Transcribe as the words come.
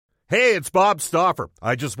Hey, it's Bob Stauffer.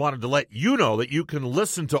 I just wanted to let you know that you can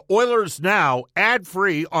listen to Oilers Now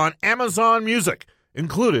ad-free on Amazon Music,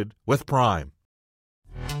 included with Prime.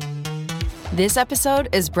 This episode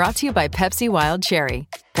is brought to you by Pepsi Wild Cherry.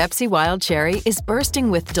 Pepsi Wild Cherry is bursting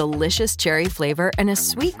with delicious cherry flavor and a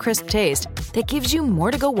sweet, crisp taste that gives you more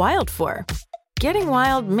to go wild for. Getting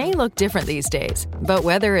wild may look different these days, but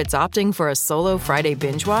whether it's opting for a solo Friday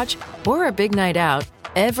binge watch or a big night out,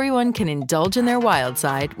 everyone can indulge in their wild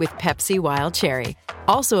side with Pepsi Wild Cherry.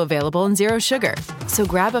 Also available in Zero Sugar. So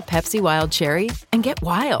grab a Pepsi Wild Cherry and get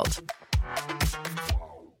wild.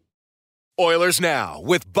 Oilers Now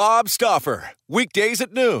with Bob Stauffer. Weekdays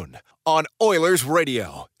at noon on Oilers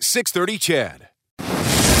Radio, 630 CHED.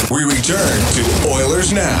 We return to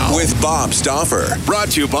Oilers Now with Bob Stauffer. Brought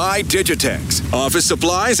to you by Digitex. Office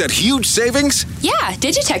supplies at huge savings? Yeah,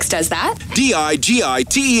 Digitex does that.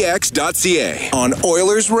 digitex.ca on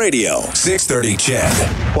Oilers Radio, 630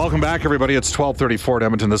 CHED. Welcome back, everybody. It's 12:34 at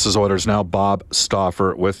Edmonton. This is Oilers Now. Bob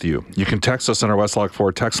Stauffer with you. You can text us on our Westlock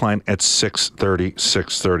 4 text line at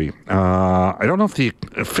 630. I don't know if the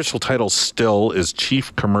official title still is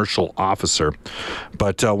Chief Commercial Officer,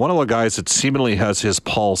 but one of the guys that seemingly has his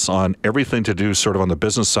pulse on everything to do sort of on the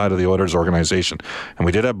business side of the Oilers organization. And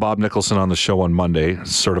we did have Bob Nicholson on the show on Monday,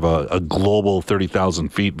 sort of a global 30,000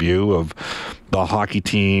 feet view of the hockey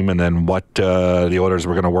team and then what the Oilers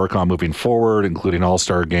were going to work on moving forward, including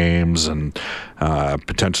all-star games and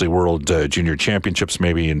potentially World Junior Championships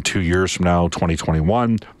maybe in 2 years from now,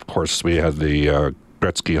 2021. Of course, we had the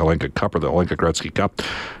Gretzky-Hlinka Cup, or the Hlinka-Gretzky Cup,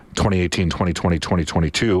 2018, 2020,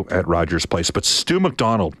 2022 at Rogers Place. But Stu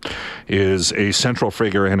McDonald is a central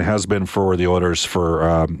figure and has been for the Oilers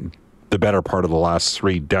for the better part of the last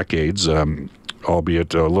 3 decades,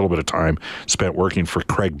 albeit a little bit of time spent working for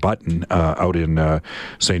Craig Button out in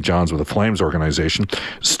St. John's with the Flames organization.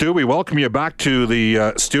 Stu, we welcome you back to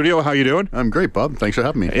the studio. How you doing? I'm great, Bob. Thanks for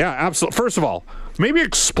having me. Yeah, absolutely. First of all, maybe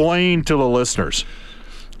explain to the listeners,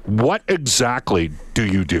 what exactly do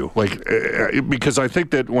you do? Like, because I think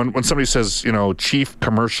that when somebody says, Chief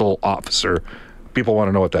Commercial Officer, people want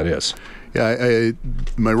to know what that is. Yeah,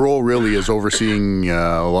 my role really is overseeing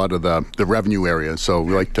a lot of the revenue areas. So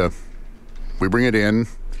we bring it in,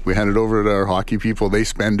 we hand it over to our hockey people, they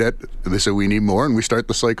spend it, they say we need more, and we start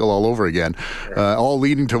the cycle all over again. All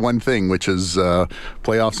leading to one thing, which is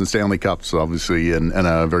playoffs and Stanley Cups, obviously, and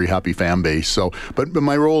a very happy fan base. So, but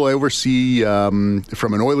my role, I oversee, from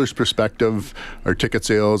an Oilers perspective, our ticket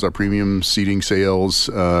sales, our premium seating sales,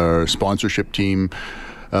 our sponsorship team,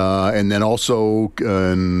 and then also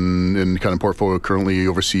in kind of portfolio currently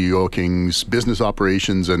oversee Oil Kings business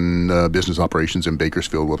operations and business operations in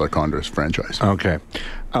Bakersfield with our Condors franchise. Okay.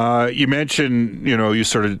 You mentioned, you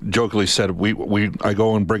sort of jokingly said, I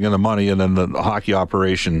go and bring in the money and then the hockey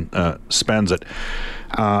operation spends it.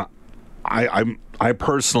 I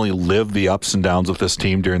personally lived the ups and downs of this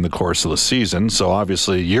team during the course of the season. So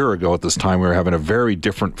obviously a year ago at this time, we were having a very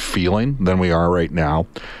different feeling than we are right now.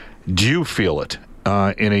 Do you feel it?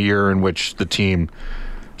 In a year in which the team,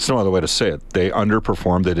 there's no other way to say it, they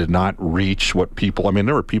underperformed. They did not reach what people,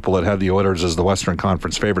 there were people that had the Oilers as the Western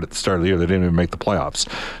Conference favorite at the start of the year. They didn't even make the playoffs.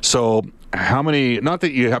 So how many, not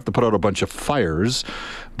that you have to put out a bunch of fires,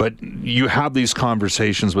 but you have these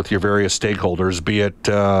conversations with your various stakeholders, be it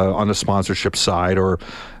on the sponsorship side or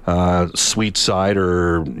suite side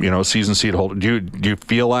or, season seat holder. Do you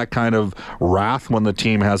feel that kind of wrath when the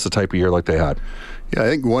team has the type of year like they had? Yeah, I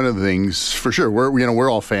think one of the things for sure, we're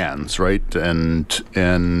all fans, right?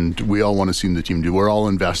 And we all want to see the team do. We're all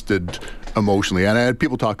invested emotionally, and I had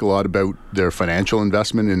people talk a lot about their financial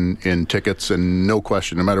investment in tickets, and no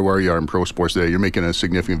question, no matter where you are in pro sports today, you're making a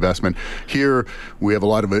significant investment. Here, we have a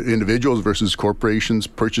lot of individuals versus corporations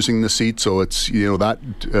purchasing the seat, so it's that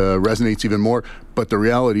resonates even more. But the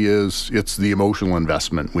reality is, it's the emotional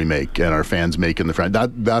investment we make and our fans make in the front.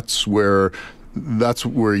 That's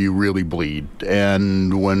where you really bleed.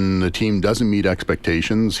 And when the team doesn't meet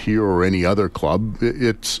expectations here or any other club,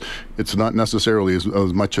 it's not necessarily as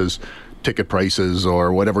much as ticket prices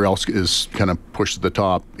or whatever else is kind of pushed to the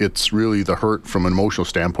top. It's really the hurt from an emotional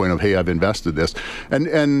standpoint of, hey, I've invested this.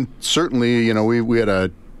 And certainly, we had a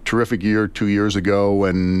terrific year 2 years ago,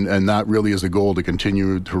 and that really is the goal, to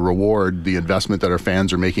continue to reward the investment that our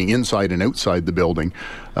fans are making inside and outside the building.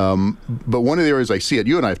 But one of the areas I see it,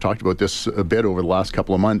 you and I have talked about this a bit over the last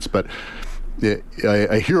couple of months, but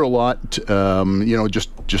I hear a lot,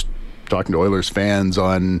 just talking to Oilers fans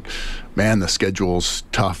on, man, the schedule's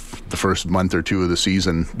tough the first month or two of the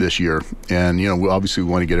season this year. And, obviously we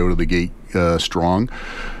want to get out of the gate strong.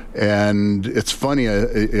 And it's funny,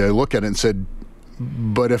 I look at it and said,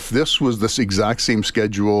 but if this was this exact same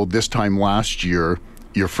schedule this time last year,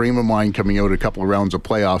 your frame of mind coming out a couple of rounds of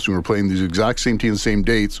playoffs when we're playing these exact same teams, same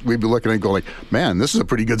dates, we'd be looking at it going like, man, this is a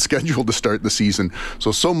pretty good schedule to start the season.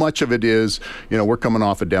 So much of it is, we're coming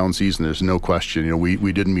off a down season. There's no question.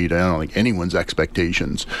 We didn't meet, I don't think, anyone's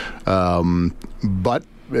expectations. But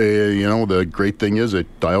the great thing is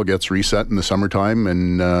that dial gets reset in the summertime,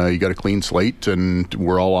 and you got a clean slate, and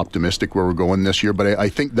we're all optimistic where we're going this year. But I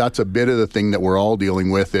think that's a bit of the thing that we're all dealing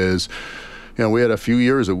with is, we had a few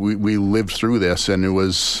years that we lived through this, and it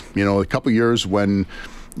was, a couple of years when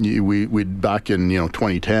we'd back in,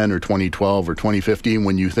 2010 or 2012 or 2015,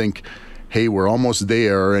 when you think, hey, we're almost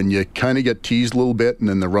there, and you kind of get teased a little bit, and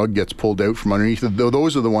then the rug gets pulled out from underneath.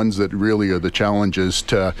 Those are the ones that really are the challenges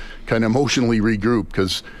to kind of emotionally regroup,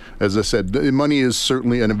 because, as I said, money is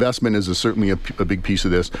certainly, an investment is certainly a big piece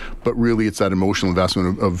of this, but really it's that emotional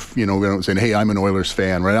investment of saying, hey, I'm an Oilers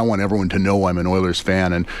fan, right? I want everyone to know I'm an Oilers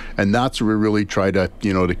fan, and that's where we really try to,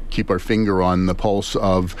 to keep our finger on the pulse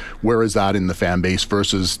of where is that in the fan base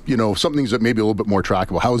versus, some things that may be a little bit more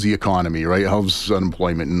trackable. How's the economy, right? How's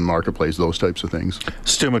unemployment in the marketplace? Those types of things.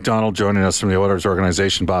 Stu McDonald joining us from the Oilers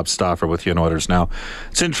organization. Bob Stauffer with you in Oilers Now.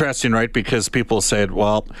 It's interesting, right? Because people said,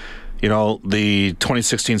 well, the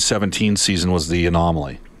 2016-17 season was the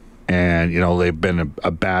anomaly. And, they've been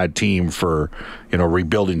a bad team for,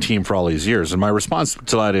 rebuilding team for all these years. And my response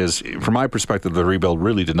to that is, from my perspective, the rebuild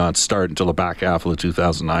really did not start until the back half of the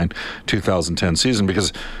 2009-2010 season,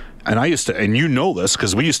 because, and I used to, and this,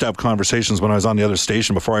 because we used to have conversations when I was on the other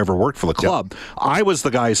station before I ever worked for the club. Yep. I was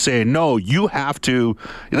the guy saying, no, you have to,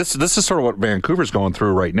 this is sort of what Vancouver's going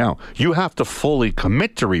through right now. You have to fully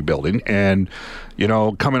commit to rebuilding. And,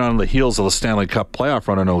 coming on the heels of the Stanley Cup playoff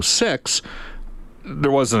run in 2006,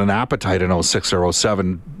 there wasn't an appetite in 2006 or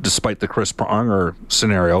 2007, despite the Chris Pronger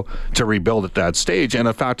scenario, to rebuild at that stage. And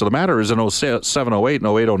the fact of the matter is, in 2007, 2008, and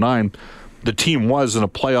 2008, 2009, the team was in a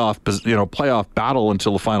playoff battle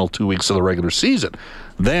until the final 2 weeks of the regular season.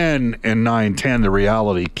 Then in 9-10, the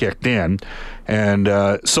reality kicked in. And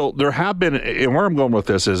so there have been, and where I'm going with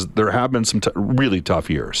this is, there have been some really tough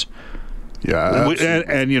years. Yeah.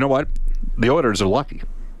 And you know what? The Oilers are lucky,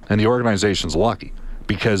 and the organization's lucky,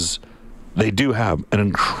 because they do have an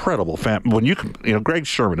incredible fan. When Greg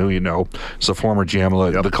Sherman, who is a former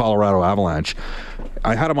GM of the Colorado Avalanche,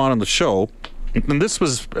 I had him on the show. And this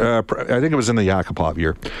was, I think it was in the Yakupov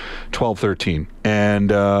year, 12-13.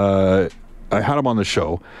 And I had him on the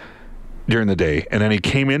show during the day. And then he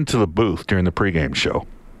came into the booth during the pregame show.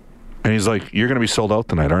 And he's like, you're going to be sold out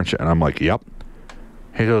tonight, aren't you? And I'm like, yep.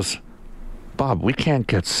 He goes, Bob, we can't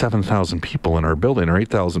get 7,000 people in our building, or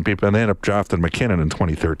 8,000 people. And they ended up drafting McKinnon in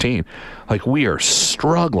 2013. Like, we are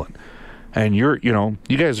struggling. And you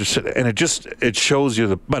guys are sitting, and it shows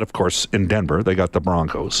you but of course, in Denver, they got the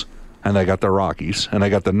Broncos. And they got the Rockies, and they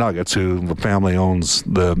got the Nuggets, who the family owns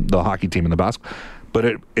the hockey team and the basketball. But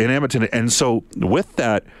in Edmonton, and so with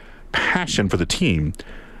that passion for the team,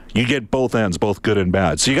 you get both ends, both good and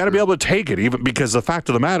bad. So you got to be able to take it, even because the fact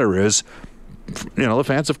of the matter is, the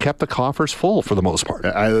fans have kept the coffers full for the most part.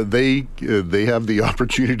 They have the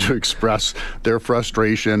opportunity to express their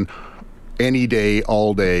frustration any day,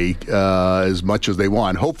 all day, as much as they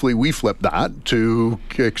want. Hopefully we flip that to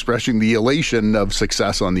expressing the elation of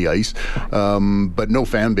success on the ice. But no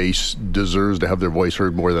fan base deserves to have their voice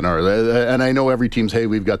heard more than ours. And I know every team's, hey,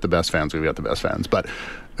 we've got the best fans. But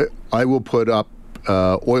I will put up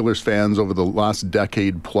Oilers fans over the last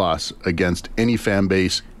decade plus against any fan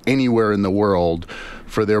base anywhere in the world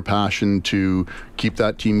for their passion to keep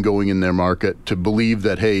that team going in their market, to believe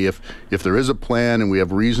that, hey, if there is a plan and we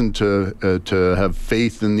have reason to have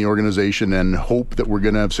faith in the organization and hope that we're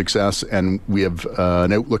going to have success, and we have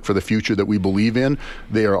an outlook for the future that we believe in,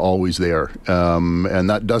 they are always there. And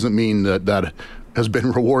that doesn't mean that has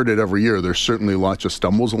been rewarded every year. There's certainly lots of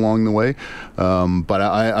stumbles along the way, but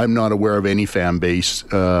I'm not aware of any fan base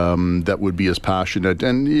that would be as passionate.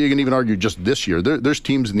 And you can even argue just this year, there's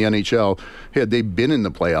teams in the NHL, had they been in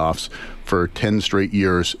the playoffs for 10 straight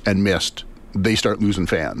years and missed, they start losing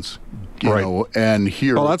fans. And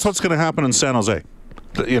here... Well, that's what's going to happen in San Jose.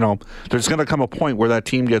 There's going to come a point where that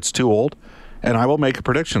team gets too old. And I will make a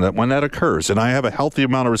prediction that when that occurs, and I have a healthy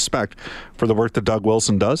amount of respect for the work that Doug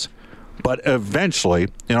Wilson does, but eventually,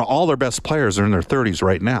 all their best players are in their 30s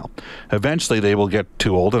right now. Eventually, they will get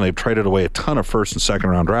too old, and they've traded away a ton of first and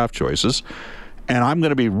second round draft choices. And I'm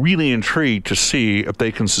going to be really intrigued to see if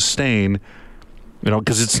they can sustain,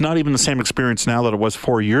 because it's not even the same experience now that it was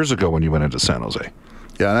 4 years ago when you went into San Jose.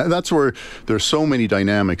 Yeah, that's where there's so many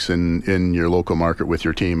dynamics in your local market with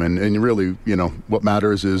your team, and really, what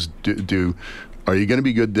matters is do are you going to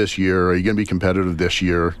be good this year? Are you going to be competitive this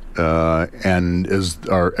year? And is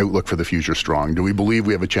our outlook for the future strong? Do we believe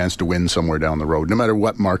we have a chance to win somewhere down the road, no matter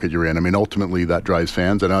what market you're in? I mean, ultimately that drives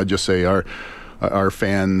fans. And I'd just say our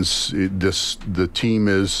fans, the team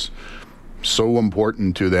is so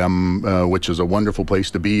important to them, which is a wonderful place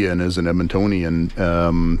to be in as an Edmontonian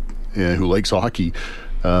who likes hockey,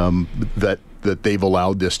 that they've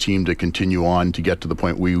allowed this team to continue on to get to the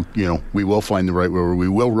point we will find the right way where we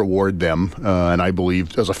will reward them. And I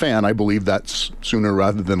believe, as a fan, I believe that's sooner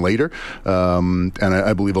rather than later. And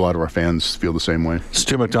I believe a lot of our fans feel the same way.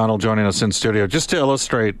 Stu McDonald joining us in studio. Just to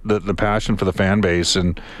illustrate the passion for the fan base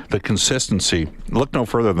and the consistency, look no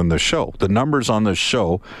further than this show. The numbers on this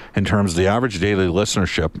show in terms of the average daily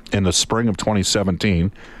listenership in the spring of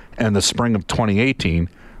 2017 and the spring of 2018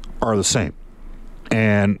 are the same.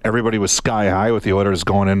 And everybody was sky high with the Oilers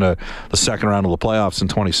going into the second round of the playoffs in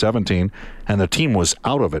 2017, and the team was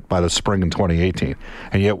out of it by the spring in 2018.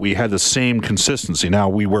 And yet we had the same consistency. Now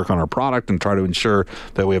we work on our product and try to ensure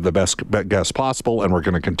that we have the best guests possible, and we're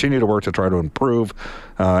going to continue to work to try to improve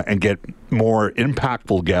and get more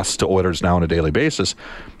impactful guests to Oilers Now on a daily basis.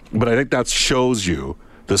 But I think that shows you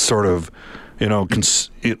this sort of,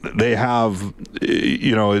 they have,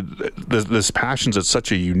 this passion's at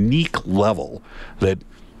such a unique level that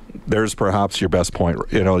there's perhaps your best point,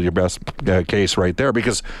 your best case right there,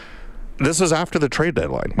 because this is after the trade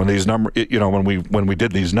deadline when these when we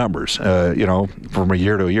did these numbers, from a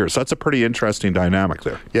year to a year. So that's a pretty interesting dynamic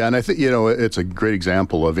there. Yeah, and I think it's a great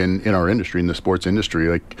example of in our industry, in the sports industry,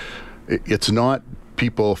 like it's not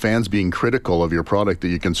fans being critical of your product that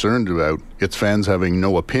you're concerned about. It's fans having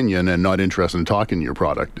no opinion and not interested in talking to your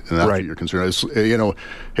product, and that's what you're concerned. It's,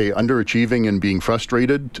 hey, underachieving and being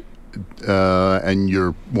frustrated, and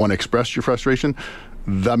you want to express your frustration.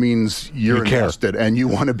 That means you're invested and you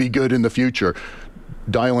want to be good in the future.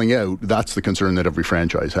 Dialing out, that's the concern that every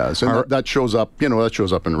franchise has, and that shows up. That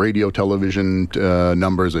shows up in radio, television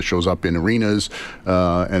numbers. It shows up in arenas,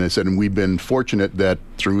 and we've been fortunate that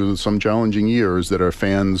through some challenging years that our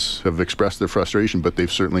fans have expressed their frustration, but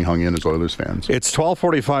they've certainly hung in as Oilers fans. It's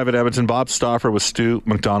 12:45 at Edmonton. Bob Stauffer with Stu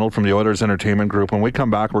McDonald from the Oilers Entertainment Group. When we come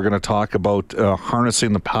back, we're going to talk about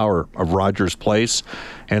harnessing the power of Rogers Place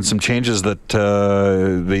and some changes that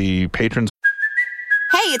the patrons.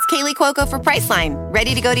 Hey, it's Kaylee Cuoco for Priceline.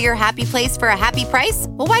 Ready to go to your happy place for a happy price?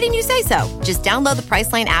 Well, why didn't you say so? Just download the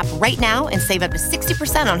Priceline app right now and save up to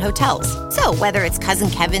 60% on hotels. So whether it's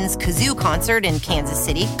Cousin Kevin's Kazoo Concert in Kansas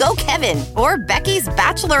City, go Kevin, or Becky's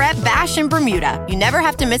Bachelorette Bash in Bermuda, you never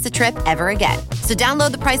have to miss a trip ever again. So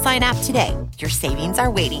download the Priceline app today. Your savings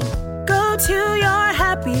are waiting. Go to your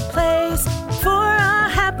happy place for a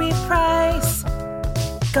happy price.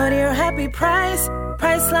 Go to your happy price,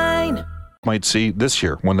 Priceline. Might see this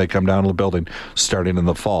year when they come down to the building starting in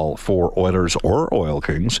the fall for Oilers or Oil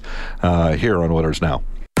Kings here on Oilers Now.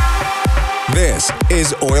 This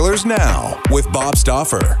is Oilers Now with Bob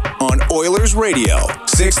Stauffer on Oilers Radio,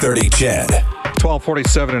 630 CHED.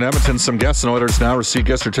 12:47 in Edmonton. Some guests in Oilers Now receive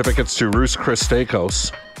gift certificates to Ruth's Chris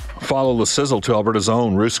Steakhouse. Follow the sizzle to Alberta's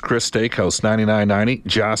own Ruth's Chris Steakhouse, 9990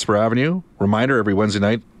 Jasper Avenue. Reminder, every Wednesday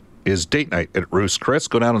night is date night at Ruth's Chris.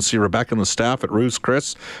 Go down and see Rebecca and the staff at Ruth's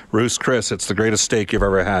Chris. Ruth's Chris, it's the greatest steak you've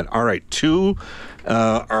ever had. All right, to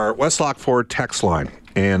our Westlock Ford text line.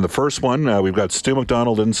 And the first one, we've got Stu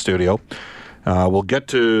McDonald in studio. We'll get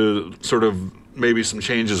to sort of maybe some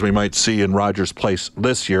changes we might see in Rogers Place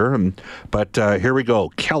this year. But here we go.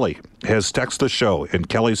 Kelly has texted the show, and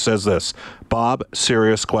Kelly says this: Bob,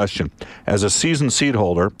 serious question. As a season seat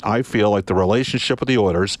holder, I feel like the relationship with the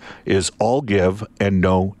Oilers is all give and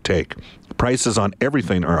no take. Prices on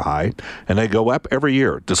everything are high, and they go up every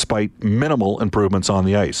year, despite minimal improvements on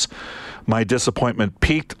the ice. My disappointment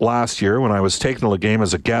peaked last year when I was taken to the game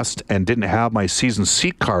as a guest and didn't have my season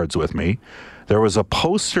seat cards with me. There was a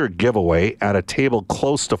poster giveaway at a table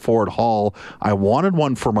close to Ford Hall. I wanted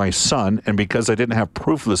one for my son, and because I didn't have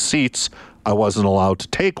proof of the seats, I wasn't allowed to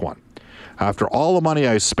take one. After all the money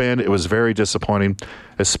I spent, it was very disappointing,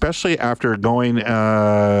 especially after going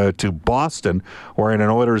to Boston wearing an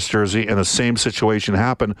Oilers jersey and the same situation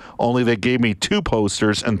happened, only they gave me 2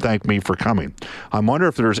 posters and thanked me for coming. I wonder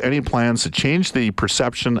if there's any plans to change the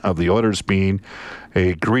perception of the Oilers being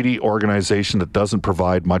a greedy organization that doesn't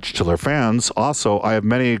provide much to their fans. Also, I have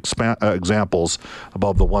many examples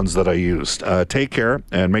above the ones that I used. Take care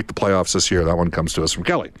and make the playoffs this year. That one comes to us from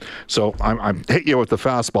Kelly. So I'm hit you with the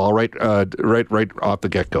fastball right off the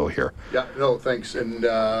get-go here. Yeah, no, thanks. And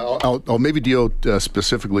I'll maybe deal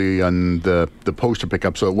specifically on the poster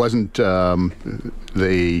pickup. So it wasn't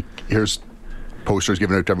here's posters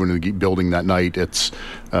given out to everyone in the building that night. It's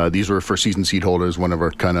these were for season seat holders, one of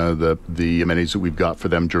our kind of the amenities that we've got for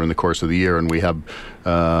them during the course of the year, and we have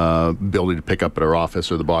ability to pick up at our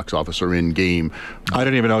office or the box office or in game. I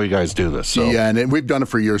didn't even know you guys do this. So. Yeah, and we've done it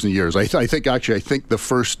for years and years. I think the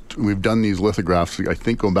first we've done these lithographs, I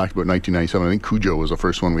think going back to about 1997, I think Cujo was the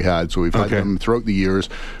first one we had. So we've had them throughout the years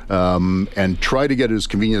and try to get it as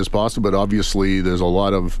convenient as possible, but obviously there's a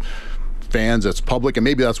lot of fans that's public, and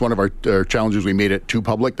maybe that's one of our challenges. We made it too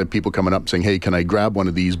public, that people coming up saying, hey, can I grab one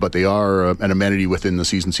of these, but they are an amenity within the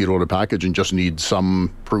season seat holder package and just need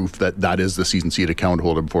some proof that is the season seat account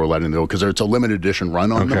holder before letting them go, because it's a limited edition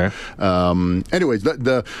run on them. Anyways,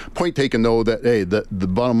 the point taken though, that hey, the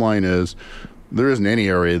bottom line is there isn't any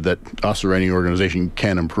area that us or any organization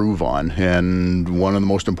can improve on, and one of the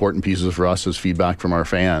most important pieces for us is feedback from our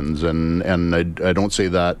fans, and I don't say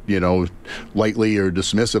that lightly or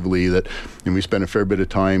dismissively, that we spend a fair bit of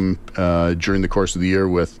time during the course of the year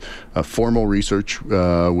with formal research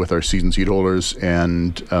with our season seat holders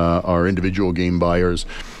and our individual game buyers.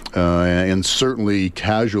 And certainly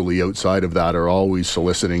casually outside of that are always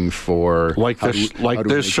soliciting for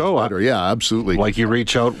this show. Better. Yeah, absolutely. Like you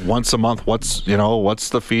reach out once a month. What's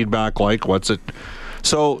the feedback like? What's it?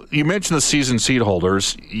 So you mentioned the season seat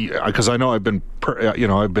holders, because I know I've been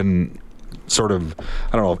sort of,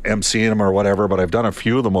 I don't know, emceeing them or whatever, but I've done a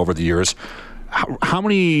few of them over the years. How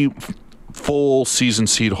many full season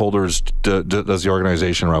seat holders does the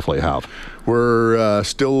organization roughly have? We're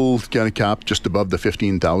still kind of capped just above the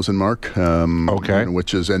 15,000 mark.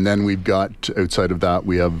 Which is, and then we've got, outside of that,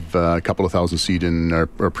 we have a couple of thousand seat in our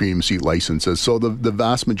premium seat licenses. So the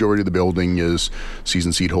vast majority of the building is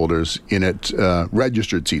season seat holders in it,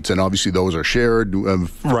 registered seats, and obviously those are shared.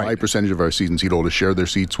 High percentage of our season seat holders share their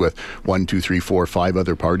seats with 1, 2, 3, 4, 5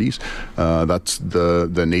 other parties. That's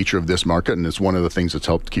the nature of this market, and it's one of the things that's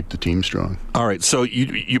helped keep the team strong. All right, so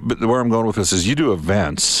where I'm going with this is you do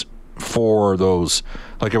events for those,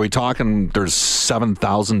 like, are we talking there's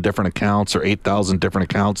 7,000 different accounts or 8,000 different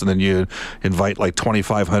accounts, and then you invite like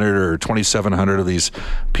 2,500 or 2,700 of these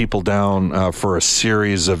people down for a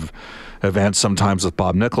series of events, sometimes with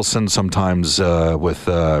Bob Nicholson, sometimes with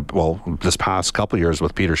this past couple of years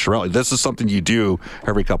with Peter Chiarelli. This is something you do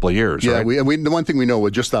every couple of years, right? Yeah, the one thing we know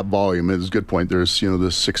with just that volume is a good point. There's the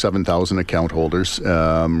 6,000-7,000 account holders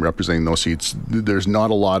representing those seats. There's not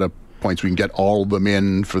a lot of points we can get all of them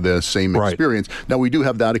in for the same experience. Now we do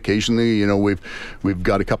have that occasionally. We've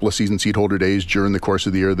got a couple of season seat holder days during the course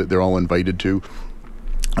of the year that they're all invited to.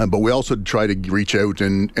 But we also try to reach out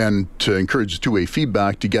and to encourage two-way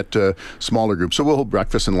feedback to get to smaller groups. So we'll hold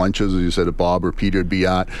breakfast and lunches, as you said, at Bob or Peter would be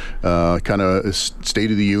at, kind of State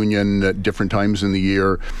of the Union at different times in the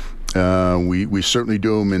year. We certainly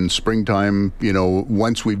do them in springtime.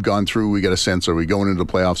 Once we've gone through, we get a sense: are we going into the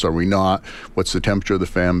playoffs? Are we not? What's the temperature of the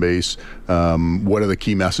fan base? What are the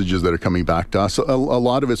key messages that are coming back to us? A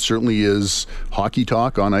lot of it certainly is hockey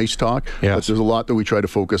talk, on ice talk. Yes. But there's a lot that we try to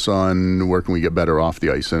focus on. Where can we get better off the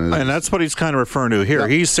ice? And that's what he's kind of referring to here. Yeah.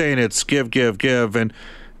 He's saying it's give, and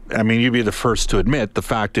I mean, you'd be the first to admit the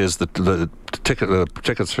fact is that the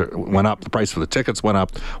tickets went up. The price for the tickets went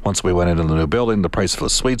up once we went into the new building. The price for the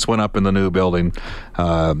suites went up in the new building.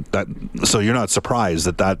 So you're not surprised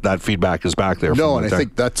that feedback is back there. No, and I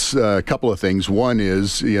think that's a couple of things. One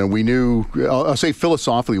is, we knew. I'll say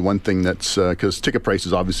philosophically, one thing that's because ticket price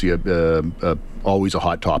is obviously always a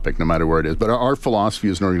hot topic, no matter where it is. But our philosophy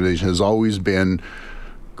as an organization has always been: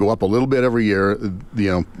 go up a little bit every year.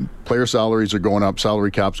 Player salaries are going up,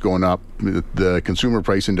 salary cap's going up, the consumer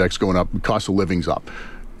price index going up, cost of living's up.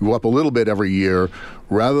 Go up a little bit every year,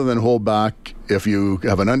 rather than hold back if you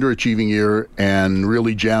have an underachieving year, and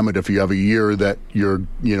really jam it if you have a year that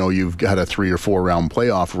you've had a 3 or 4 round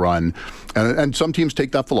playoff run. And some teams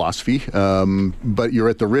take that philosophy, but you're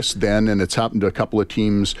at the risk then, and it's happened to a couple of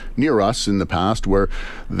teams near us in the past where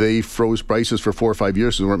they froze prices for 4 or 5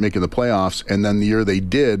 years so they weren't making the playoffs, and then the year they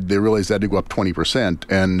did, they realized they had to go up 20%,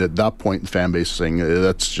 and at that point the fan base is saying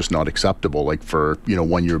that's just not acceptable, like for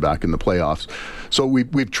 1 year back in the playoffs. So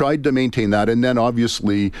we've tried to maintain that, and then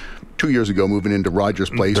obviously 2 years ago, moving into Rogers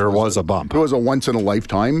Place, there was a bump. It was a once in a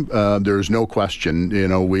lifetime. There's no question.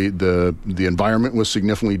 The environment was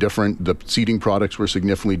significantly different. The seating products were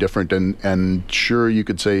significantly different. And sure, you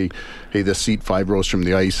could say, hey, this seat 5 rows from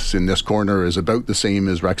the ice in this corner is about the same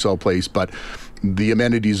as Rexall Place, but the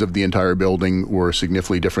amenities of the entire building were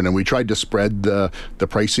significantly different, and we tried to spread the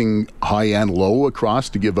pricing high and low across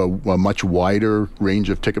to give a much wider range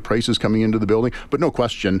of ticket prices coming into the building. But no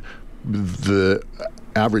question, the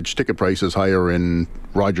average ticket price is higher in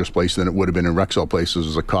Rogers Place than it would have been in Rexall Place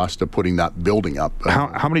as a cost of putting that building up.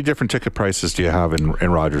 How many different ticket prices do you have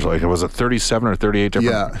in Rogers? Like, was it 37 or 38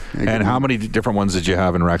 different? Yeah. And how many different ones did you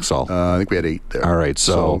have in Rexall? I think we had 8 there. All right,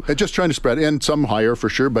 so just trying to spread, and some higher for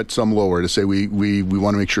sure, but some lower, to say we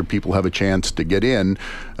want to make sure people have a chance to get in.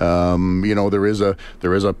 There is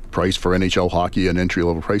a price for NHL hockey, an entry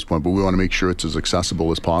level price point, but we want to make sure it's as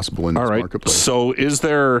accessible as possible in this marketplace. So is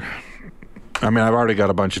there? I mean, I've already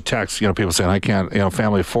got a bunch of texts, people saying I can't,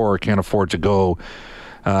 family of 4 can't afford to go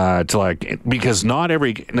to because not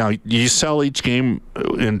every, now you sell each game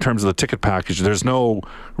in terms of the ticket package. There's no,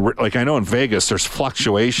 I know in Vegas, there's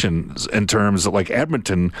fluctuations in terms of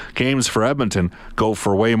Edmonton, games for Edmonton go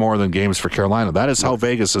for way more than games for Carolina. That is how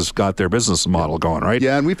Vegas has got their business model going, right?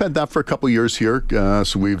 Yeah, and we've had that for a couple of years here.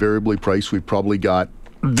 So we variably price. We've probably got.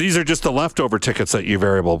 These are just the leftover tickets that you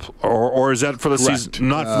variable, or is that for the Correct. season?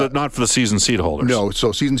 Not for the season seat holders. No,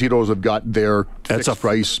 so season seat holders have got their fixed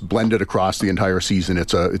price blended across the entire season.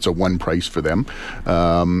 It's a one price for them.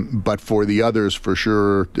 But for the others, for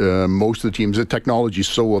sure, most of the teams, the technology is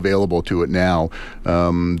so available to it now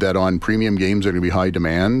that on premium games are going to be high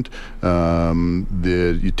demand.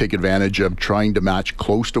 You take advantage of trying to match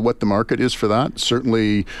close to what the market is for that.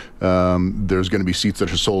 Certainly, there's going to be seats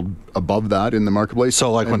that are sold above that in the marketplace.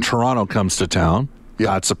 So, when Toronto comes to town,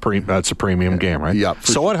 that's a premium game, right? Yeah.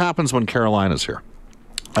 So, what happens when Carolina's here?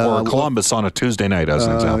 Or Columbus on a Tuesday night, as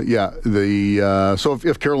an example? Yeah. So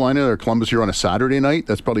if Carolina or Columbus here on a Saturday night,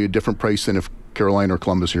 that's probably a different price than if Carolina or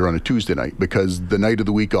Columbus here on a Tuesday night, because the night of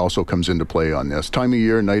the week also comes into play on this. Time of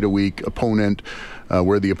year, night of week, opponent,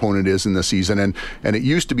 where the opponent is in the season. And it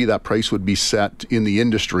used to be that price would be set in the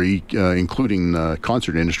industry, including the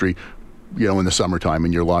concert industry, in the summertime,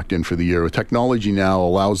 and you're locked in for the year. Technology now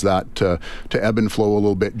allows that to ebb and flow a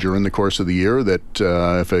little bit during the course of the year, that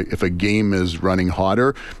if a game is running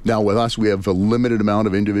hotter. Now with us, we have a limited amount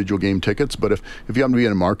of individual game tickets, but if you happen to be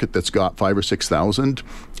in a market that's got 5,000 or 6,000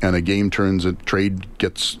 and a game a trade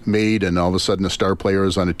gets made and all of a sudden a star player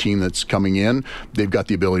is on a team that's coming in, they've got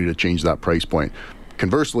the ability to change that price point.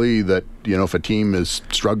 Conversely, that if a team is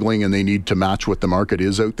struggling and they need to match what the market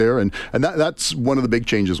is out there, and that's one of the big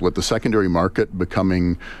changes with the secondary market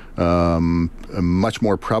becoming much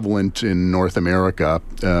more prevalent in North America,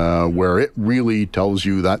 where it really tells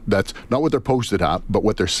you that that's not what they're posted at, but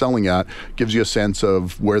what they're selling at, gives you a sense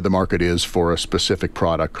of where the market is for a specific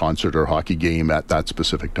product, concert or hockey game at that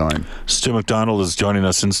specific time. Stu McDonald is joining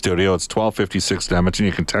us in studio. It's 12:56 in Edmonton.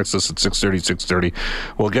 You can text us at 630.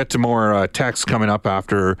 We'll get to more texts coming up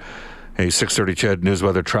after a 6:30 CHED News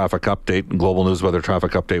Weather Traffic Update, Global News Weather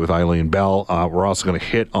Traffic Update with Eileen Bell. We're also going to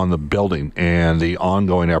hit on the building and the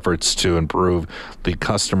ongoing efforts to improve the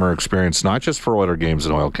customer experience, not just for Oiler games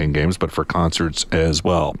and Oil King games, but for concerts as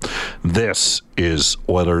well. This is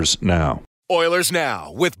Oilers Now. Oilers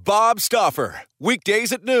Now with Bob Stauffer.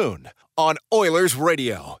 Weekdays at noon on Oilers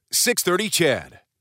Radio, 630 CHED.